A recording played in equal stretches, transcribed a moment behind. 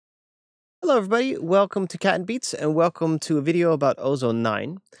Hello everybody, welcome to Cat and Beats and welcome to a video about Ozone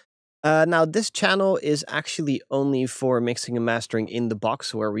 9. Now this channel is actually only for mixing and mastering in the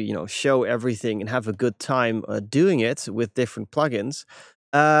box where we, show everything and have a good time doing it with different plugins.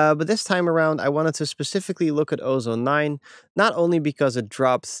 But this time around I wanted to specifically look at Ozone 9, not only because it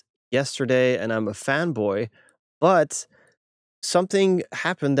dropped yesterday and I'm a fanboy, but something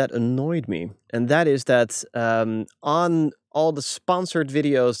happened that annoyed me, and that is that on all the sponsored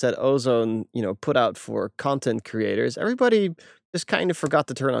videos that Ozone, put out for content creators, everybody just kind of forgot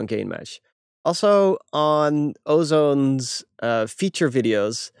to turn on gain match. Also, on Ozone's feature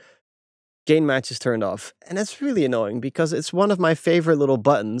videos, gain match is turned off, and that's really annoying because it's one of my favorite little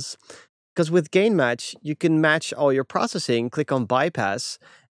buttons. Because with gain match, you can match all your processing, click on bypass,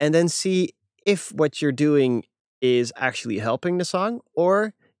 and then see if what you're doing is actually helping the song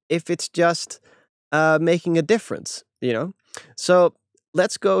or if it's just making a difference. So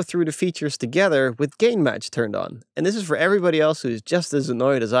let's go through the features together with gain match turned on. And this is for everybody else who's just as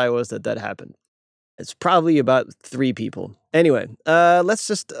annoyed as I was that happened. It's probably about 3 people. Anyway, let's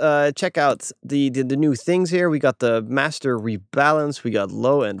just check out the new things here. We got the master rebalance, we got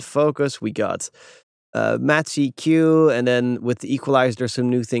low end focus, we got match EQ, and then with the equalizer, there's some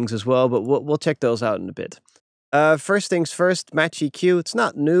new things as well, but we'll check those out in a bit. First things first, match EQ. It's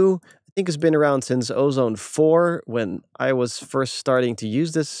not new. I think it's been around since Ozone 4 when I was first starting to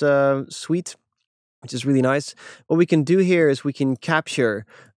use this suite, which is really nice. What we can do here is we can capture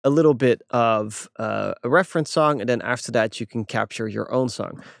a little bit of a reference song, and then after that you can capture your own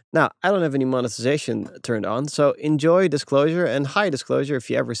song. Now, I don't have any monetization turned on, so enjoy disclosure and high disclosure if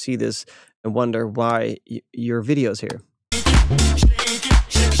you ever see this and wonder why your video's here.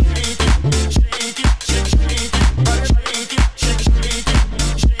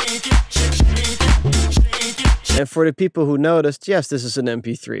 And for the people who noticed, yes, this is an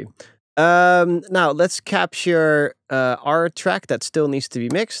MP3. Now, let's capture our track that still needs to be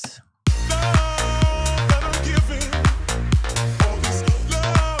mixed.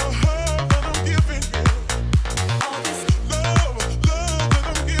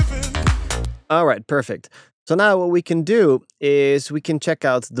 All right, perfect. So now what we can do is we can check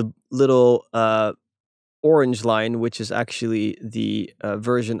out the little orange line, which is actually the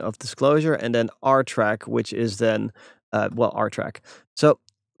version of disclosure, and then our track, which is then, our track. So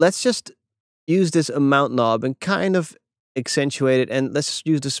let's just use this amount knob and kind of accentuate it, and let's just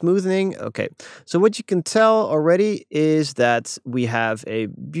use the smoothing. Okay, so what you can tell already is that we have a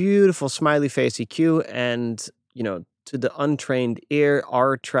beautiful smiley face EQ, and, to the untrained ear,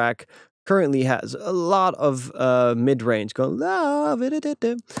 our track currently has a lot of mid-range going, love it.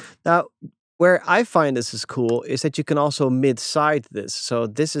 Now, where I find this is cool is that you can also mid-side this. So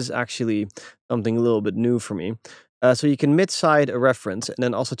this is actually something a little bit new for me. So you can mid-side a reference and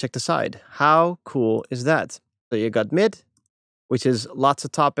then also check the side. How cool is that? So you got mid, which is lots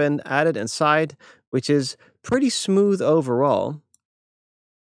of top end added, and side, which is pretty smooth overall.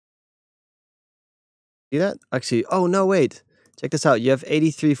 See that? Actually, oh no, wait. Check this out. You have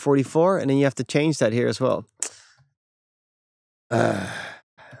 8344, and then you have to change that here as well.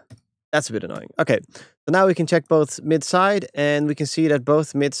 That's a bit annoying. Okay, so now we can check both mid-side, and we can see that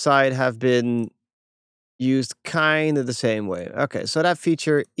both mid-side have been used kind of the same way. Okay, so that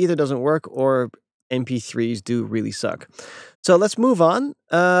feature either doesn't work or MP3s do really suck. So let's move on.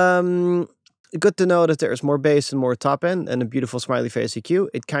 Good to know that there's more bass and more top end and a beautiful smiley face EQ.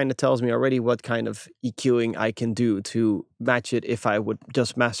 It kind of tells me already what kind of EQing I can do to match it if I would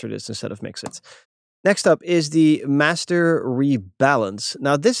just master this instead of mix it. Next up is the master rebalance.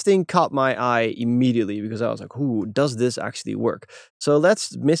 Now, this thing caught my eye immediately because I was like, ooh, does this actually work? So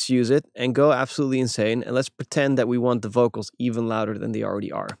let's misuse it and go absolutely insane, and let's pretend that we want the vocals even louder than they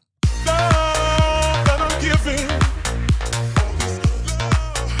already are.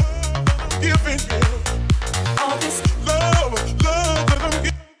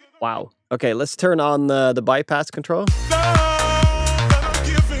 Wow. Okay, let's turn on the bypass control.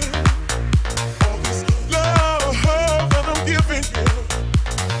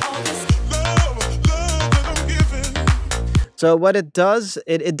 So what it does,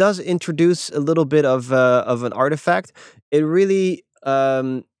 it does introduce a little bit of an artifact. It really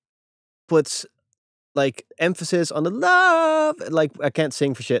puts like emphasis on the love. Like, I can't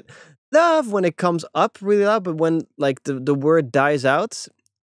sing for shit. Love when it comes up really loud, but when like the word dies out,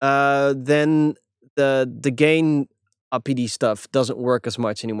 then the gain uppity stuff doesn't work as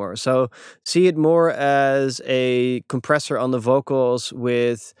much anymore. So see it more as a compressor on the vocals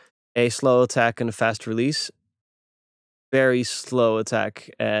with a slow attack and a fast release. Very slow attack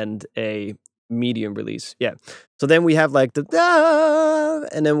and a medium release. Yeah. So then we have like the da,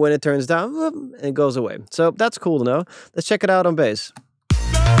 and then when it turns down, it goes away. So that's cool to know. Let's check it out on bass.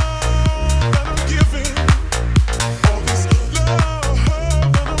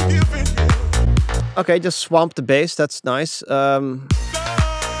 Okay, just swamp the bass. That's nice.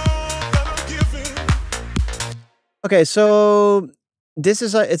 Okay, so this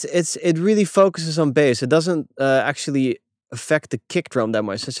is it really focuses on bass. It doesn't actually affect the kick drum that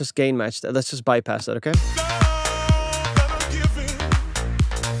much. Let's just gain match that. Let's just bypass that, okay?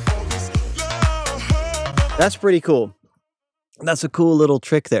 That's pretty cool. That's a cool little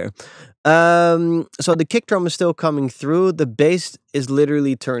trick there. So the kick drum is still coming through. The bass is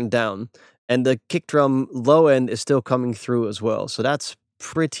literally turned down. And the kick drum low end is still coming through as well. So that's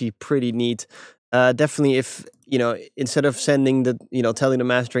pretty neat. Definitely if, instead of sending telling the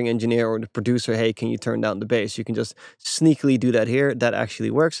mastering engineer or the producer, hey, can you turn down the bass? You can just sneakily do that here. That actually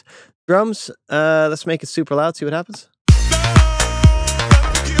works. Drums, let's make it super loud, see what happens.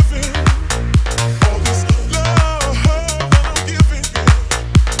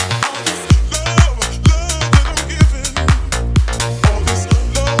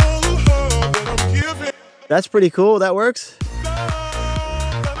 That's pretty cool. That works.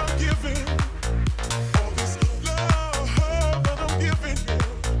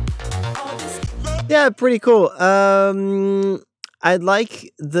 Yeah, pretty cool. I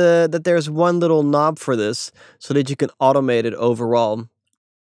like that there's one little knob for this so that you can automate it overall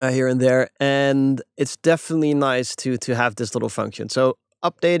here and there, and it's definitely nice to have this little function. So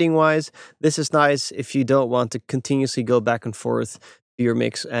updating wise, this is nice if you don't want to continuously go back and forth to your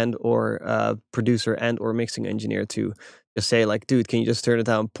mix and or producer and or mixing engineer to just say like, dude, can you just turn it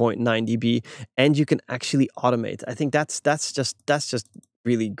down 0.9 dB, and you can actually automate. I think that's just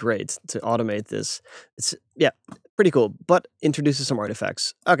really great to automate this. It's pretty cool, but introduces some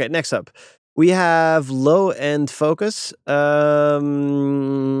artifacts. Okay, next up we have low end focus. So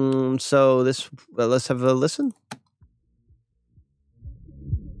this let's have a listen.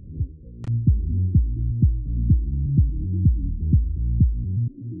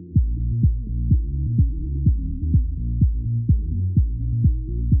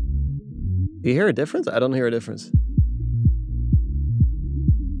 Do you hear a difference? I don't hear a difference.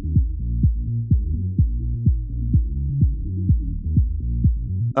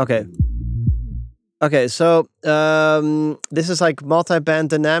 Okay. Okay, so this is like multi-band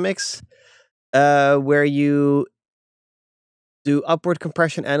dynamics, where you do upward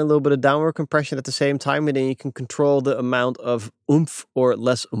compression and a little bit of downward compression at the same time, and then you can control the amount of oomph or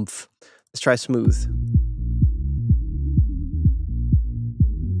less oomph. Let's try smooth.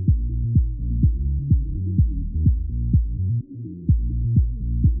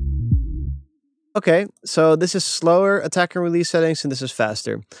 Okay, so this is slower attack and release settings, and this is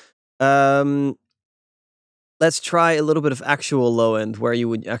faster. Let's try a little bit of actual low end where you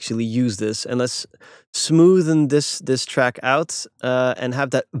would actually use this, and let's smoothen this track out and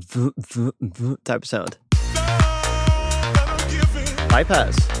have that type of sound.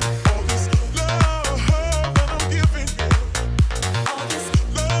 Bypass.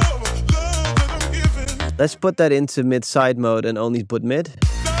 Let's put that into mid-side mode and only put mid.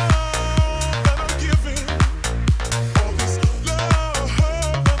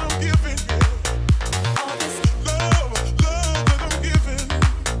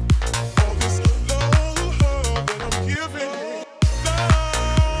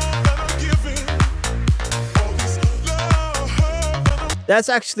 That's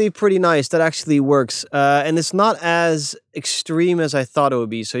actually pretty nice. That actually works. And it's not as extreme as I thought it would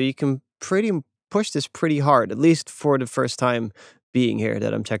be. So you can push this pretty hard, at least for the first time being here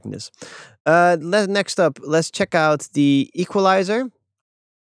that I'm checking this. Next up, let's check out the Equalizer,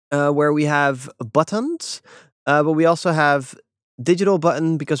 where we have buttons, but we also have digital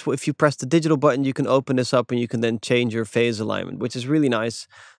button, because if you press the digital button, you can open this up and you can then change your phase alignment, which is really nice.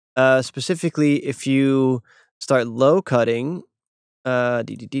 Specifically, if you start low cutting,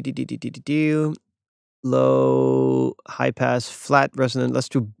 low, high pass, flat resonant. Let's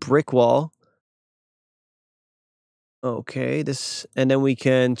do brick wall. Okay, this, and then we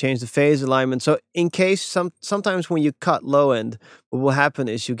can change the phase alignment. So in case sometimes when you cut low end, what will happen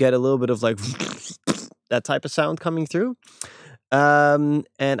is you get a little bit of like that type of sound coming through. And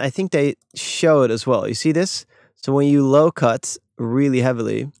I think they show it as well. You see this? So when you low cut really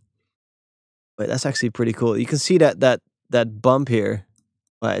heavily, wait, that's actually pretty cool. You can see that bump here.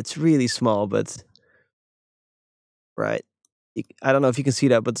 It's really small, but right. I don't know if you can see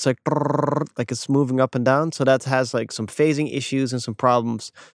that, but it's like it's moving up and down. So that has like some phasing issues and some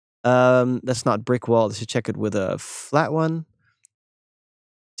problems. That's not brick wall. Let's check it with a flat one.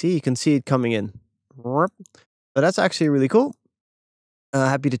 See, you can see it coming in. So that's actually really cool.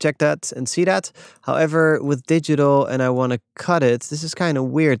 Happy to check that and see that. However, with digital and I want to cut it, this is kind of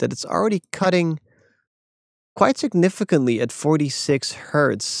weird that it's already cutting quite significantly at 46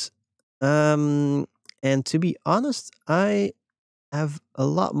 hertz. And to be honest, I have a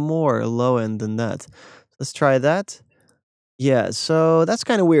lot more low end than that. Let's try that. Yeah, so that's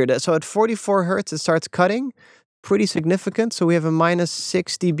kind of weird. So at 44 hertz, it starts cutting pretty significant. So we have a minus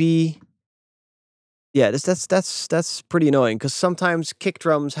 6 dB. Yeah, that's pretty annoying because sometimes kick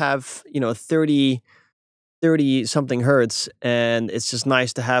drums have, 30 something hertz, and it's just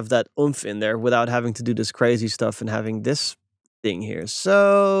nice to have that oomph in there without having to do this crazy stuff and having this thing here.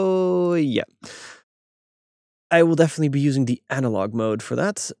 So yeah, I will definitely be using the analog mode for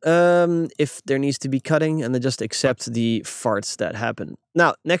that if there needs to be cutting, and then just accept the farts that happen.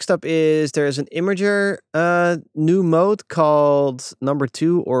 Now, next up is there's an imager new mode called number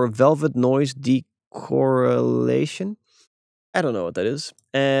 2 or velvet noise decorrelation. I don't know what that is.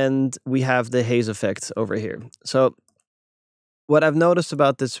 And we have the haze effect over here. So what I've noticed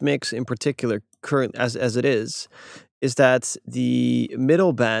about this mix in particular, current as it is that the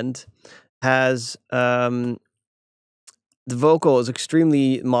middle band has the vocal is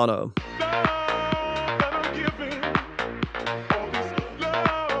extremely mono.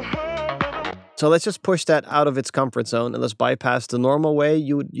 So let's just push that out of its comfort zone and let's bypass the normal way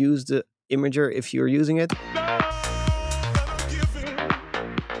you would use the imager if you're using it.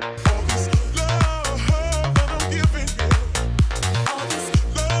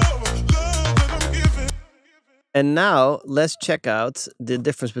 And now let's check out the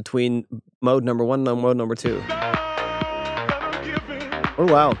difference between mode number 1 and mode number 2. Oh,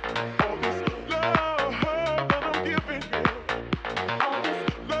 wow.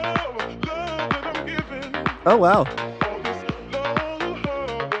 Oh, wow.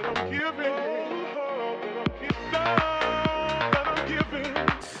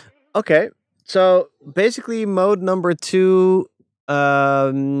 Okay, so basically mode number 2,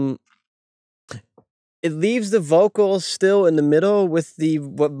 it leaves the vocals still in the middle with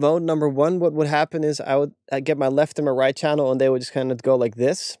mode number 1. What would happen is I'd get my left and my right channel and they would just kind of go like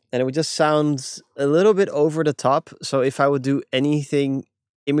this. And it would just sound a little bit over the top. So if I would do anything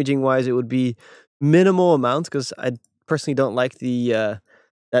imaging wise, it would be minimal amount because I personally don't like the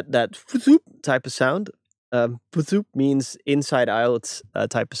that type of sound. Means inside out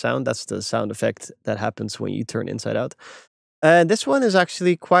type of sound. That's the sound effect that happens when you turn inside out. And this one is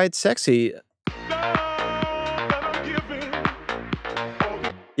actually quite sexy.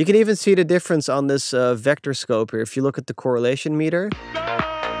 You can even see the difference on this vector scope here. If you look at the correlation meter,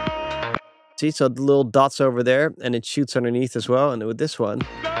 see, so the little dots over there, and it shoots underneath as well. And with this one,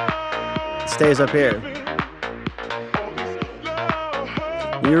 it stays up here.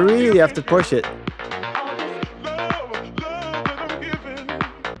 You really have to push it.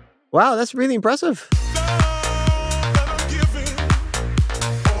 Wow, that's really impressive.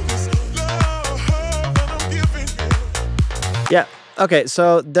 Yeah. Okay,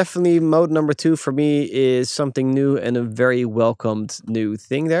 so definitely mode number 2 for me is something new and a very welcomed new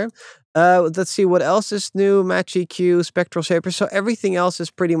thing there. Let's see what else is new. Match EQ, spectral shaper. So everything else is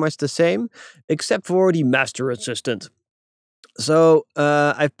pretty much the same except for the master assistant. So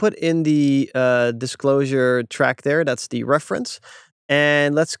I've put in the disclosure track there. That's the reference.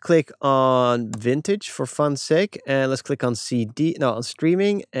 And let's click on vintage for fun's sake. And let's click on on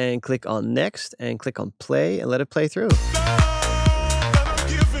streaming and click on next and click on play and let it play through.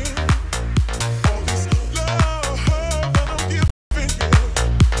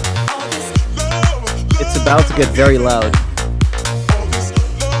 It's about to get very loud.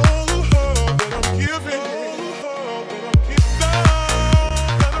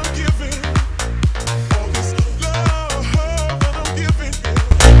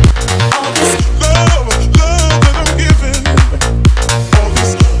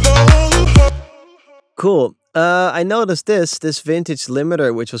 Cool. I noticed this vintage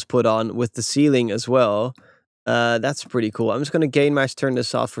limiter which was put on with the ceiling as well. That's pretty cool. I'm just going to gain match turn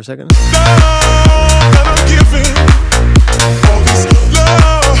this off for a second.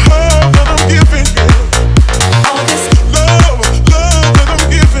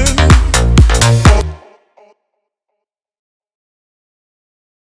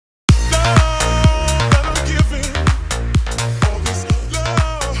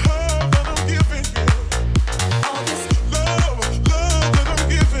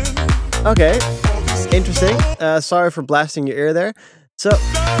 Okay, interesting. Sorry for blasting your ear there. So,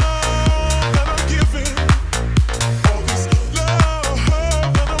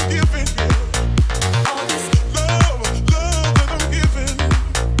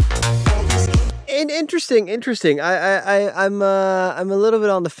 Interesting, interesting. I'm a little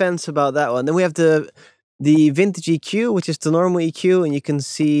bit on the fence about that one. Then we have the vintage EQ, which is the normal EQ, and you can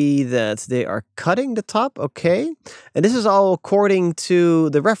see that they are cutting the top. Okay, and this is all according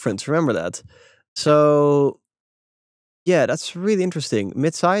to the reference. Remember that. So yeah, that's really interesting.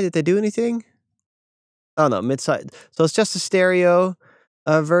 Mid-side, did they do anything? Oh no, mid-side. So it's just a stereo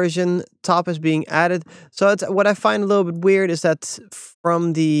version. Top is being added. So it's what I find a little bit weird is that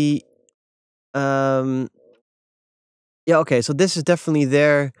from the um yeah, okay, so this is definitely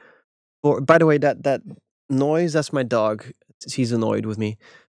there for, by the way, that noise, that's my dog. He's annoyed with me.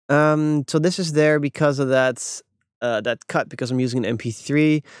 So this is there because of that cut, because I'm using an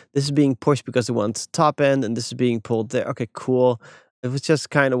MP3. This is being pushed because it wants top end, and this is being pulled there. Okay, cool. I was just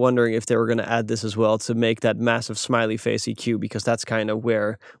kind of wondering if they were going to add this as well to make that massive smiley face EQ, because that's kind of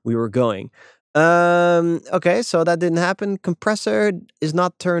where we were going. Okay, so that didn't happen. Compressor is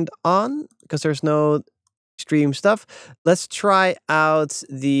not turned on because there's no extreme stuff. Let's try out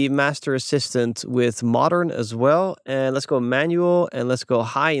the Master Assistant with modern as well. And let's go manual and let's go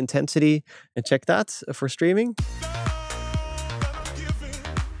high intensity and check that for streaming.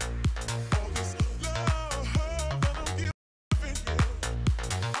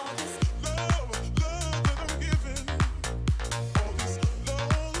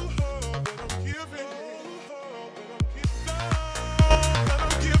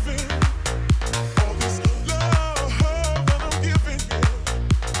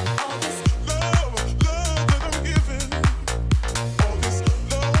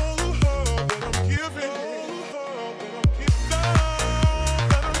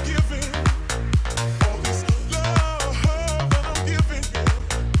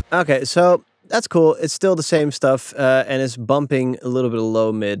 Okay, so that's cool. It's still the same stuff, and it's bumping a little bit of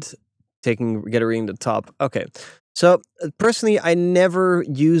low mid, getting the top. Okay, so personally, I never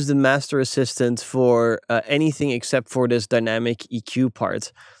use the Master Assistant for anything except for this dynamic EQ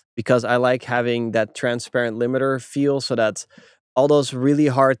part, because I like having that transparent limiter feel, so that all those really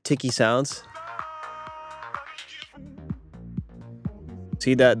hard ticky sounds.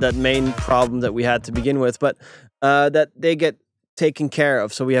 See that main problem that we had to begin with, but that they get taken care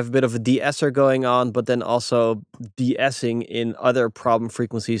of. So we have a bit of a de-esser going on, but then also de-essing in other problem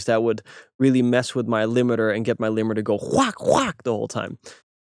frequencies that would really mess with my limiter and get my limiter go whack whack the whole time.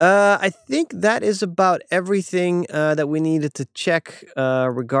 I think that is about everything that we needed to check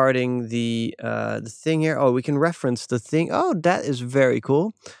regarding the thing here. Oh, we can reference the thing. Oh, that is very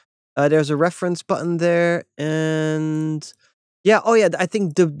cool. There's a reference button there, and yeah, oh yeah, I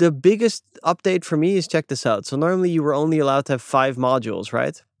think the biggest update for me is, check this out. So normally you were only allowed to have 5 modules,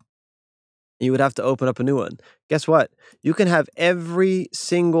 right? You would have to open up a new one. Guess what? You can have every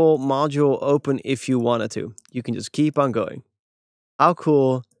single module open if you wanted to. You can just keep on going. How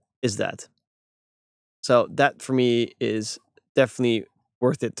cool is that? So that for me is definitely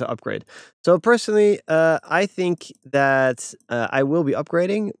worth it to upgrade. So personally, I think that I will be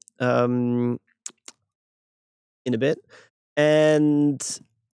upgrading in a bit. And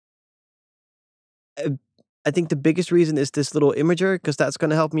I think the biggest reason is this little imager, because that's going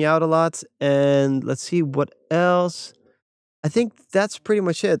to help me out a lot. And let's see what else. I think that's pretty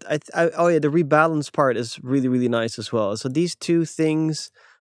much it. Oh yeah, the rebalance part is really, really nice as well. So these two things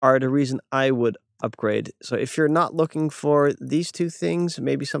are the reason I would upgrade. So if you're not looking for these two things,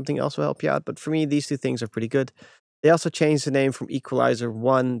 maybe something else will help you out. But for me, these two things are pretty good. They also changed the name from Equalizer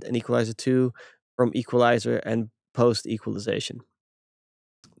 1 and Equalizer 2 from Equalizer and post equalization.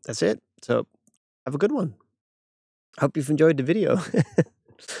 That's it. So have a good one. Hope you've enjoyed the video.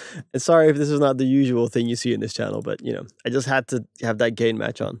 And sorry if this is not the usual thing you see in this channel, but you know, I just had to have that gain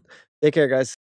match on. Take care, guys.